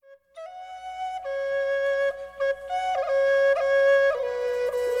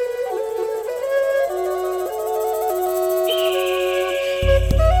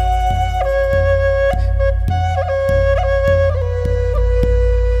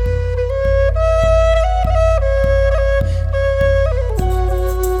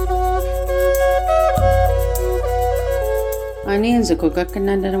Kanin sa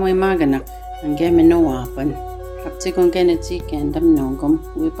kukakananda na may maganak ang game no wapan. Kapsi kong kenetsi kendam nongom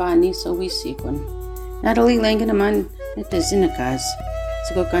wipani sa wisikon. Natalie lang naman ito sinakas.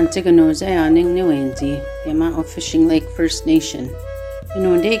 Sa kukantiga no zayaning ni Wendy yama of Fishing Lake First Nation.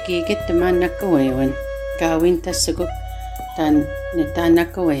 Inunde gigit naman nakawewan. Gawin tas sa tan nita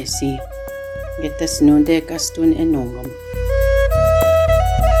nakawesi. Gitas nunde kastun enongom.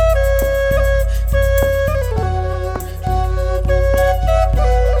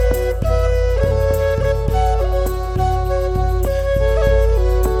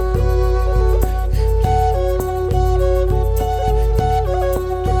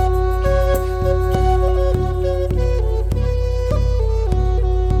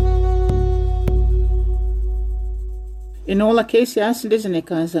 Enola Kayseas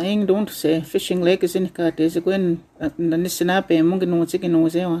lizinika sa ing don't say Fishing Lake zinika te gwen nanisinape mungin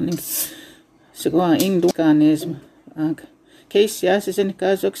se waning sigwa ing do kanes Kayseas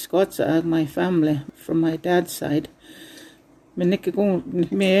zinika zok Scots my family from my dad's side miniki ko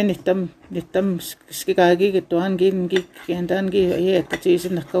me nitam skikagi gituan gin gi kendan gi ye tachis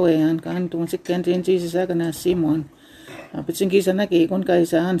nakawayan kan tun sikkentin Jesus agana Simon apitsingi sana ki kon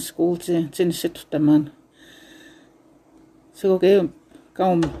kaisan school sin sit taman. So okay,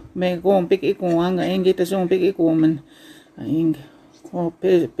 kaum me kom pik ikuang ang kita song pik ikuman ang ko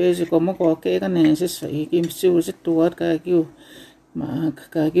pese ko mo ko ke kanesis ikim su situat ka kiu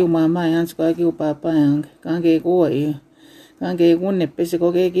mama yan ka kiu papa yang kange ko kange kun ne pese ko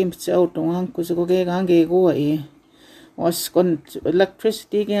ke kim sau tong ko so ke kange ko was kon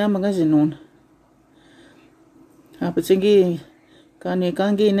electricity ke mga sinon apatsingi kani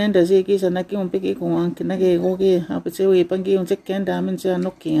kangi nenda ziki sana ki umpiki kuang kinage gogi apse we pangi un checken damen cha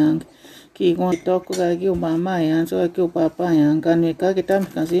nokiang ki go tok ka ki mama yan so ki papa yan kani ka kitam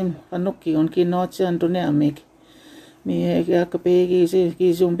kasim anoki on ki no chan to ne amik mi ya ka pe ki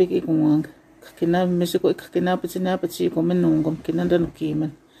umpiki kuang kina misiko kina pitsina patsi ko menungom kinanda nokiman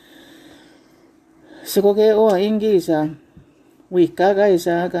siko ke o ingi sa we kaga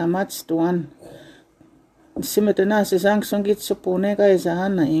isa ka mats tuan simetana se sang songit supone ka isa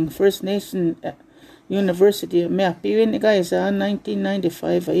na ing First Nation University me apiwin ka isa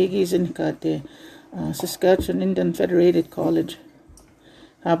 1995 aigizin ka te Saskatchewan Indian Federated College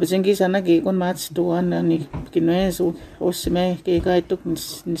hapasingi sana gi kon mats tuan ni kinoes osme ke ka tuk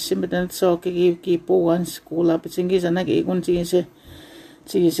simetana so ki po one school hapasingi sana gi kon chi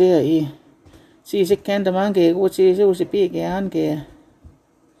se kenda man ke go chi se usipi ke an ke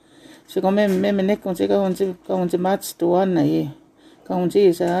so me nek kon se ka mats tuan na ka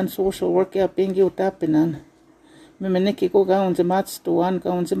sa an social work ya pingi utapinan me nek ko ka mats tuan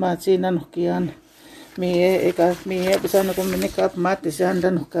ka mats nan kian me bisa ko me nek ap mat sa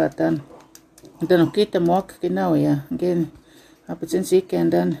dan katan dan kita mok kinao ya gen apatsin si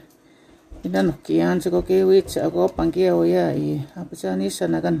kendan dan kian so ko ke wit ako pangkia o ya apatsan isa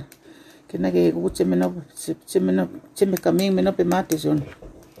na kan kinage ko chemeno kaming meno pe matison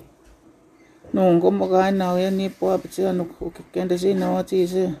no como ga na ya ni po apcha no kende si no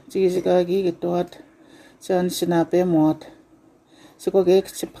chise ka gi getot chan sina pe mot siko ge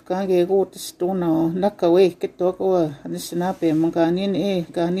chipka ge go sto no nakawe keto ko ani sina pe mangkanin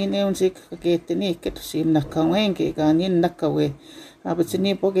un sik ke tini ket sim nakawen ke kanin nakawe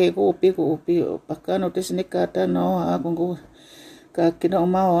apachini po ge go pi pakano tes nikata no agongo ka kino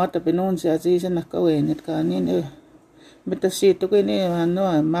ma ata penon sa chise nakawe net kanin Mutta siitä kun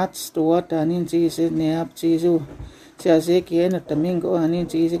no mats tuota niin siis ne ap siisu se kien että minko niin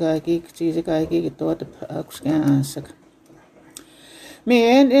siis kaikki tuota akusken ansak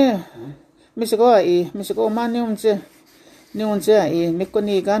missä ko man ni unse mikko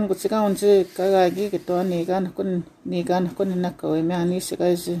ni kan kun sika unse kaikki tuota ni kan kun nakoi me ani se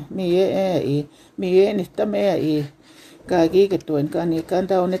kai mi ni tame kaikki tuon kan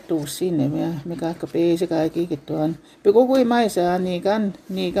ta on etu sinne me ka pe se kaikki tuon pe ko kui mai sa ni kan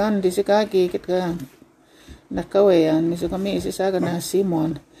di se kaikki ka nakawean mi se ka mi se sa na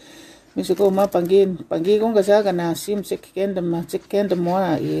Simon mi se ko ma pangi ko ka sa na sim se kenda mo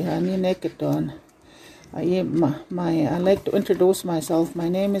ani neketon I like to introduce myself. My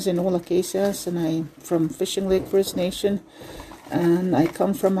name is Enola Kayseas and I'm from Fishing Lake First Nation and I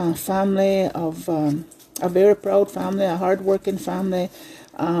come from a family of a very proud family, a hard-working family.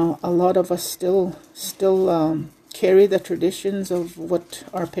 A lot of us still carry the traditions of what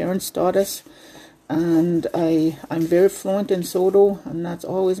our parents taught us. And I'm very fluent in Soto, and that's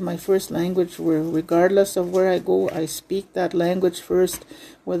always my first language. Regardless of where I go, I speak that language first,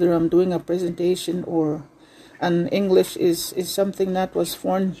 whether I'm doing a presentation and English is something that was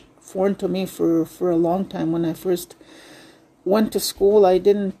foreign to me for a long time when I first went to school, I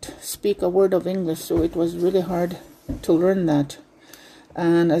didn't speak a word of English, so it was really hard to learn that.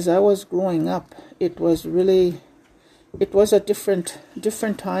 And as I was growing up, it was a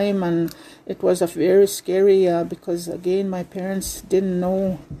different time, and it was a very scary because again my parents didn't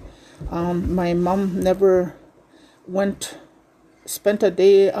know. My mom never spent a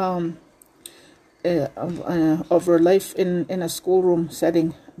day of her life in a schoolroom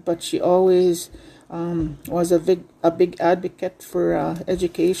setting, but she always was a big advocate for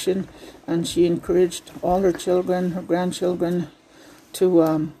education, and she encouraged all her children, her grandchildren,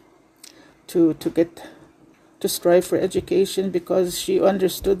 to strive for education, because she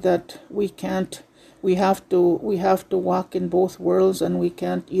understood that we have to walk in both worlds, and we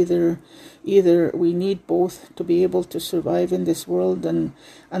can't either we need both to be able to survive in this world, and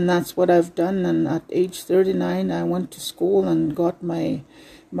that's what I've done. And at age 39 I went to school and got my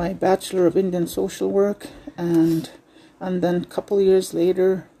Bachelor of Indian Social Work, and then a couple years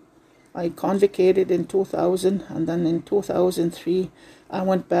later I convocated in 2000, and then in 2003 I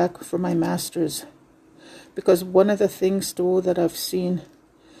went back for my master's. Because one of the things too that I've seen,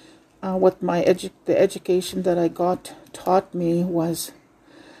 what the education that I got taught me was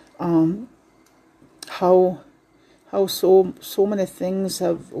how so many things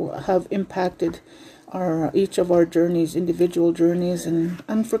have impacted each of our journeys, individual journeys,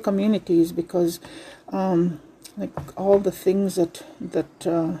 and for communities, because like all the things that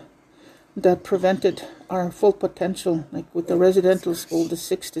prevented our full potential, like with the residential school, the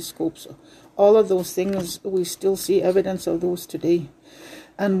 60 scopes, all of those things, we still see evidence of those today.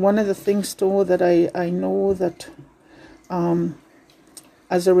 And one of the things too that I know that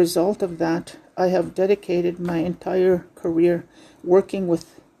as a result of that, I have dedicated my entire career working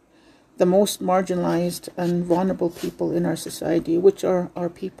with the most marginalized and vulnerable people in our society, which are our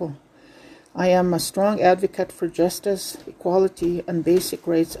people. I am a strong advocate for justice, equality, and basic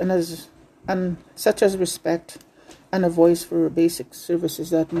rights, and such as respect, and a voice for basic services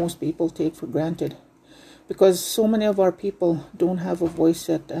that most people take for granted. Because so many of our people don't have a voice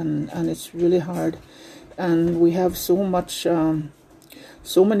yet, and it's really hard. And we have so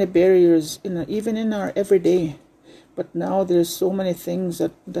many barriers even in our everyday. But now there's so many things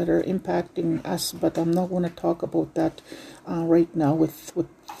that are impacting us. But I'm not going to talk about that right now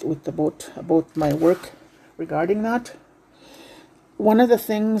about my work regarding that. One of the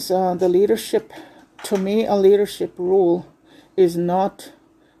things, the leadership, to me, a leadership role is not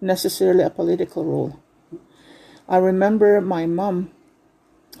necessarily a political role. I remember my mom,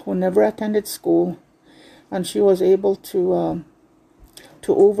 who never attended school, and she was able to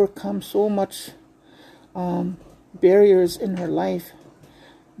overcome so much barriers in her life,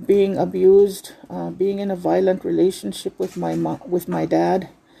 being abused, being in a violent relationship with my dad,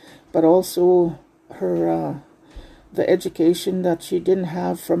 but also her the education that she didn't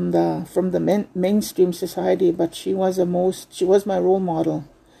have from the mainstream society. But she was my role model,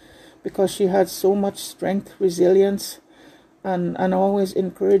 because she had so much strength, resilience, and always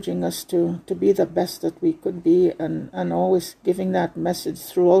encouraging us to be the best that we could be, and always giving that message.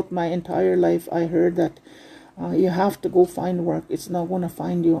 Throughout my entire life, I heard that you have to go find work. It's not going to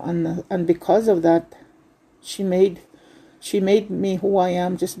find you. And because of that, she made me who I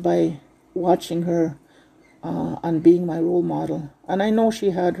am just by watching her and being my role model. And I know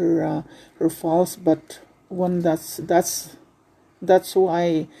she had her faults, but one that's who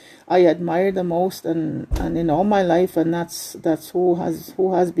I admire the most, and in all my life, and that's who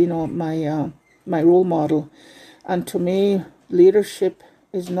has been my role model. And to me, leadership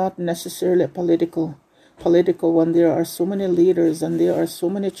is not necessarily a political one. There are so many leaders, and there are so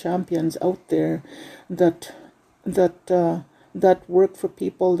many champions out there that work for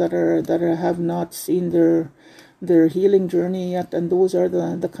people that have not seen their healing journey yet, and those are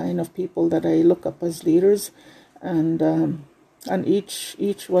the kind of people that I look up as leaders. And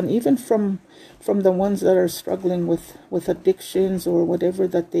each one, even from the ones that are struggling with addictions or whatever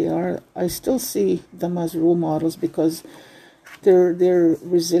that they are, I still see them as role models, because they're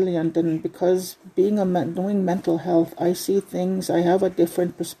resilient, and because doing mental health, I see things, I have a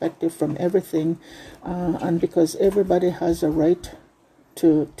different perspective from everything, and because everybody has a right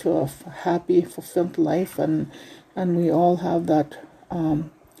to a happy, fulfilled life, and we all have that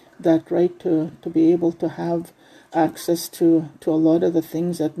right to be able to have access to a lot of the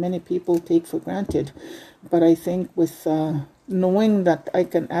things that many people take for granted. But I think with knowing that I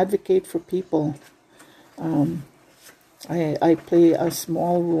can advocate for people, I play a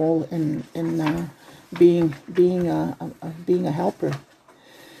small role in being a helper.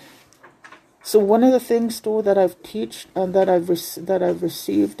 So one of the things too that I've taught and that I've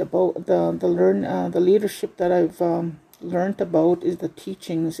received about the leadership that learned about is the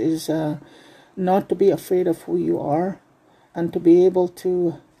teachings is not to be afraid of who you are, and to be able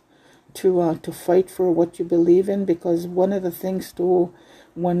to fight for what you believe in. Because one of the things too,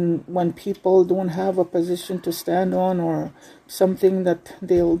 when people don't have a position to stand on, or something, that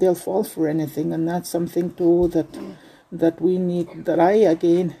they'll fall for anything. And that's something too that we need, that I,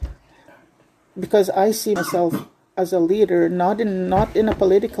 again, because I see myself as a leader, not in a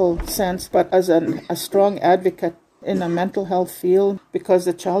political sense, but as a strong advocate in a mental health field, because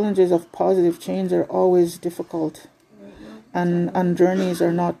the challenges of positive change are always difficult, and journeys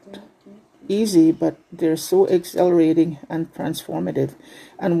are not easy, but they're so exhilarating and transformative.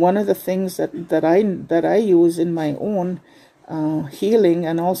 And one of the things that I use in my own healing,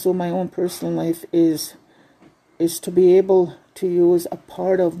 and also my own personal life, is to be able to use a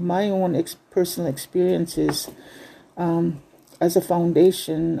part of my own personal experiences as a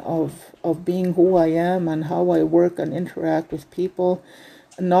foundation of being who I am, and how I work and interact with people.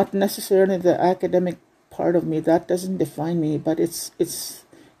 Not necessarily the academic part of me, that doesn't define me, but it's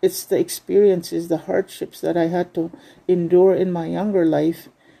the experiences, the hardships that I had to endure in my younger life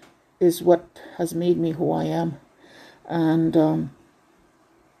is what has made me who I am. And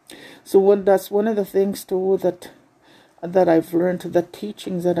that's one of the things too that I've learned, the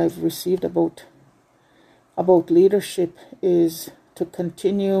teachings that I've received about leadership, is to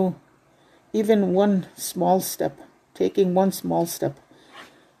continue even one small step, taking one small step,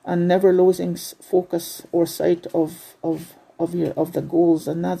 and never losing focus or sight of the goals.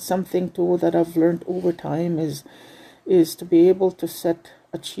 And that's something too that I've learned over time, is to be able to set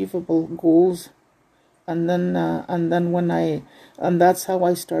achievable goals. And then that's how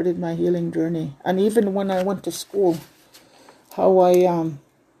I started my healing journey. And even when I went to school, how I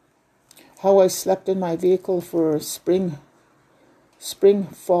slept in my vehicle for spring,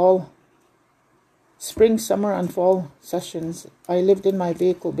 summer and fall sessions. I lived in my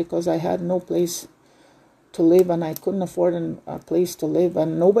vehicle because I had no place to live, and I couldn't afford a place to live,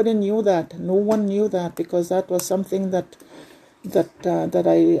 and nobody knew that. No one knew that, because that was something that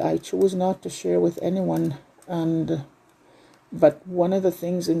I chose not to share with anyone. But one of the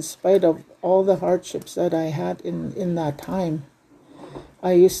things, in spite of all the hardships that I had in that time,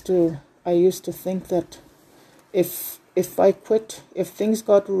 I used to think that if I quit, if things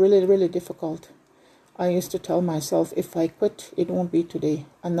got really, really difficult, I used to tell myself, if I quit, it won't be today.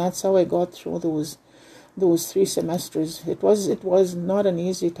 And that's how I got through those 3 semesters. It was not an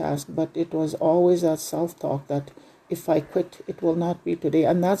easy task, but it was always that self-talk that if I quit, it will not be today.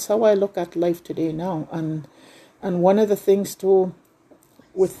 And that's how I look at life today now. And one of the things too,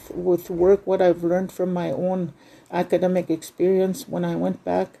 with work, what I've learned from my own academic experience, when I went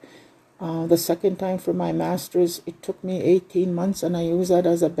back the second time for my master's, it took me 18 months, and I use that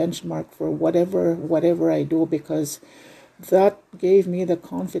as a benchmark for whatever I do, because that gave me the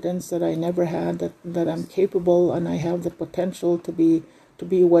confidence that I never had, that I'm capable and I have the potential to be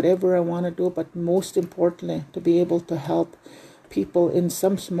whatever I want to do, but most importantly, to be able to help people in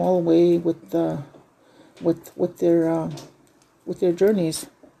some small way with their journeys.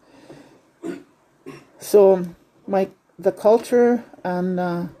 So the culture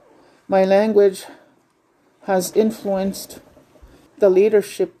and my language has influenced the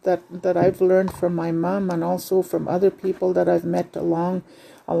leadership that I've learned from my mom, and also from other people that I've met along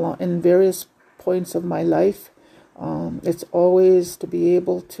in various points of my life. It's always to be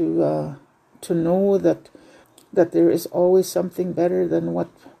able to know that there is always something better than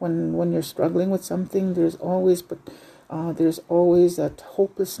when you're struggling with something. There's always that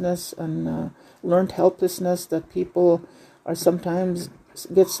hopelessness and learned helplessness that people are sometimes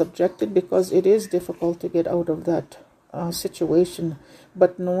get subjected, because it is difficult to get out of that situation.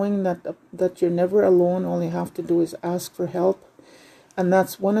 But knowing that you're never alone, all you have to do is ask for help. And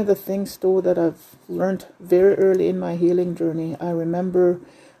that's one of the things too that I've learned very early in my healing journey. I remember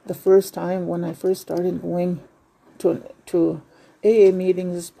the first time when I first started going to AA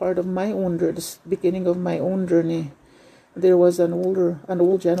meetings as part of my own journey, the beginning of my own journey. There was an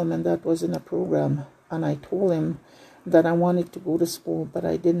old gentleman that was in a program, and I told him that I wanted to go to school, but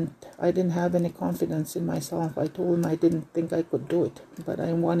I didn't have any confidence in myself. I told him I didn't think I could do it, but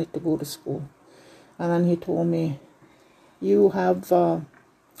I wanted to go to school. And then he told me, I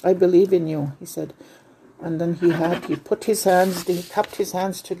believe in you, he said. And then he cupped his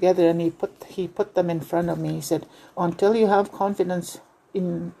hands together, and he put them in front of me. He said, until you have confidence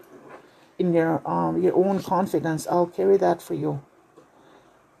in your own confidence, I'll carry that for you.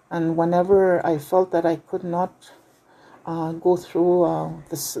 And whenever I felt that I could not go through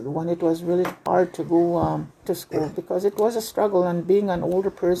this, when it was really hard to go to school, because it was a struggle, and being an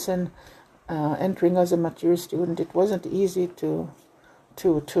older person entering as a mature student, it wasn't easy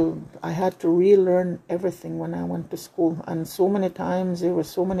I had to relearn everything when I went to school, and so many times there were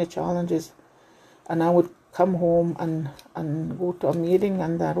so many challenges, and I would come home and go to a meeting,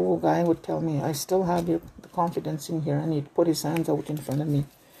 and that old guy would tell me, I still have the confidence in here, and he'd put his hands out in front of me.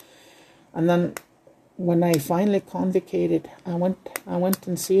 And then when I finally convocated, I went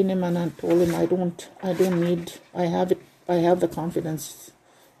and seen him, and I told him I have the confidence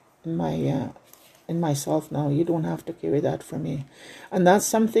in myself now. You don't have to carry that for me. And that's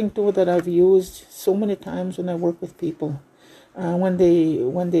something too that I've used so many times when I work with people. When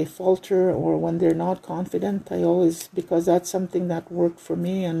they falter or when they're not confident, because that's something that worked for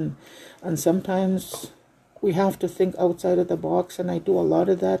me, and sometimes we have to think outside of the box, and I do a lot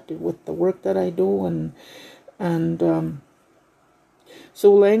of that with the work that I do, and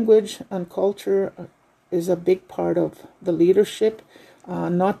so language and culture is a big part of the leadership.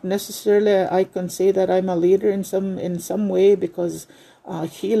 Not necessarily I can say that I'm a leader in some way, because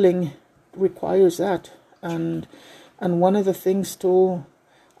healing requires that, and one of the things too,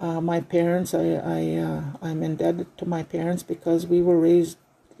 my parents, I'm indebted to my parents, because we were raised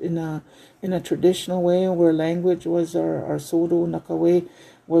in a traditional way where language was our Sodo Nakawe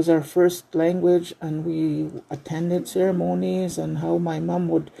was our first language, and we attended ceremonies, and how my mom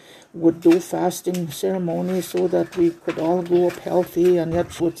would do fasting ceremonies so that we could all grow up healthy, and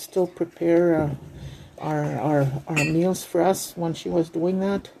yet she would still prepare our meals for us when she was doing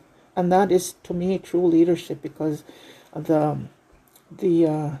that. And that is, to me, true leadership, because of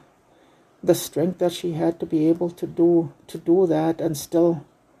the strength that she had to be able to do that and still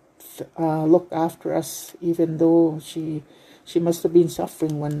look after us, even though she must have been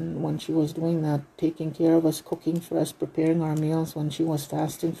suffering when she was doing that, taking care of us, cooking for us, preparing our meals when she was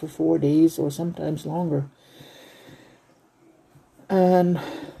fasting for 4 days or sometimes longer. And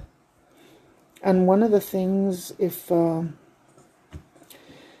one of the things, if I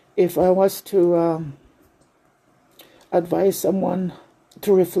was to advise someone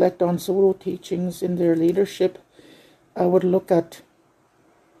to reflect on Soto teachings in their leadership, I would look at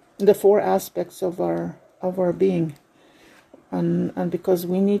the 4 aspects of our being, and because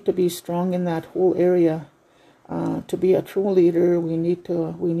we need to be strong in that whole area, to be a true leader, we need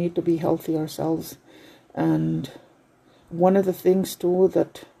to be healthy ourselves. And one of the things too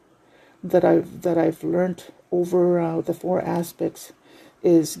that I've learned over the 4 aspects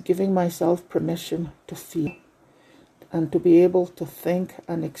is giving myself permission to feel, and to be able to think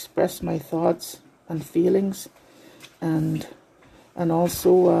and express my thoughts and feelings, and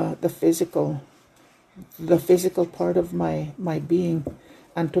also the physical part of my being,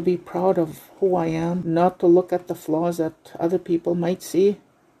 and to be proud of who I am, not to look at the flaws that other people might see,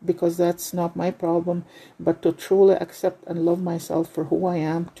 because that's not my problem, but to truly accept and love myself for who I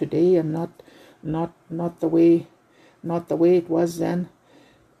am today, and not the way it was then.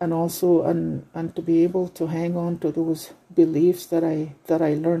 And also and to be able to hang on to those beliefs that I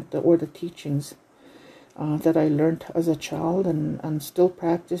learned, or the teachings that I learned as a child and still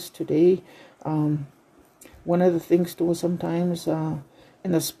practice today. One of the things too, sometimes not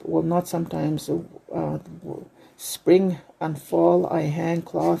sometimes, spring and fall, I hang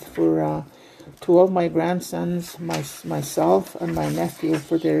cloth for 2 of my grandsons, myself and my nephew,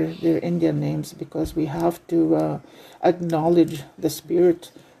 for their Indian names, because we have to acknowledge the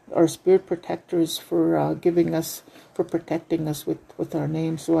spirit, our spirit protectors, for protecting us with our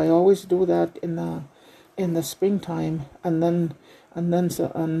names. So I always do that in the springtime, and then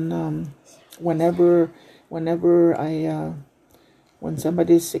whenever when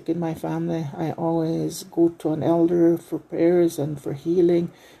somebody's sick in my family, I always go to an elder for prayers and for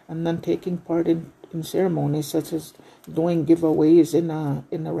healing, and then taking part in ceremonies such as doing giveaways in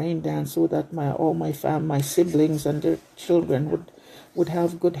a rain dance, so that my siblings and their children would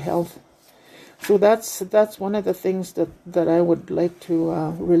have good health. So that's one of the things that I would like to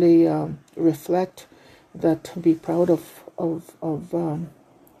really reflect, that be proud of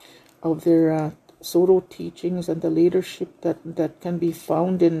their Soto teachings, and the leadership that can be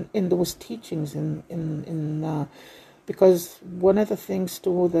found in those teachings, because one of the things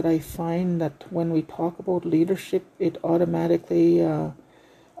too that I find, that when we talk about leadership, it automatically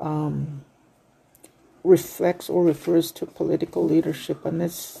reflects or refers to political leadership, and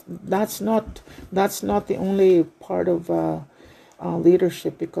that's not the only part of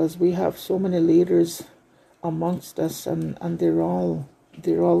leadership, because we have so many leaders amongst us, and they're all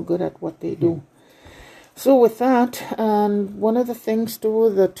good at what they do. So with that, and one of the things too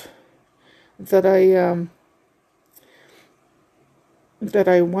that I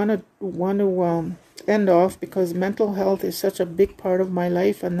want to end off because mental health is such a big part of my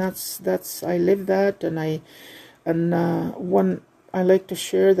life, and that's I live that, and I like to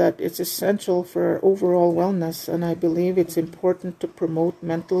share that it's essential for overall wellness, and I believe it's important to promote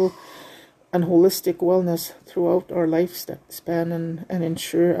mental and holistic wellness throughout our lifespan and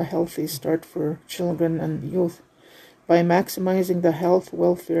ensure a healthy start for children and youth. By maximizing the health,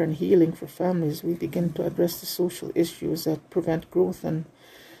 welfare, and healing for families, we begin to address the social issues that prevent growth and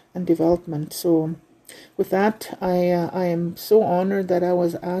development. So with that, I am so honored that I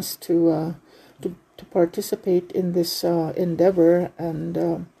was asked to participate in this endeavor,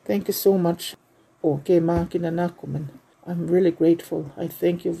 and thank you so much. I'm really grateful. I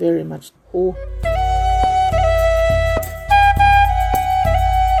thank you very much.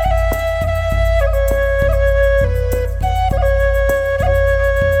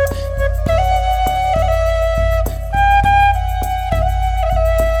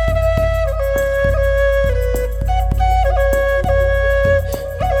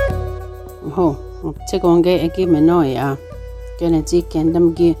 Tigonge egi menoya kene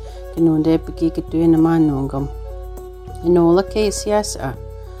jikendam gi kinunde piki kituina manungam Enola Kayseas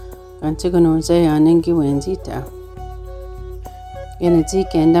kan tigonunze anengi wenzita kene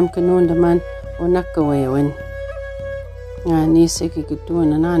jikendam kinunda man onakawewen ni seki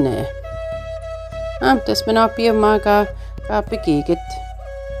kituina nane tas menapia maga ka pikigit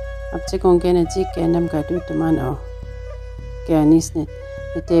tigonge ne jikendam ka dutamano kanisnet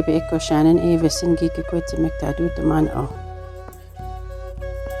Tebe ekko Shannon Everson gike kwetse mektadu taman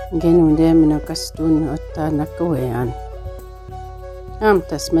genunde minakastun otta nakawean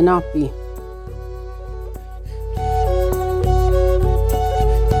tas menapi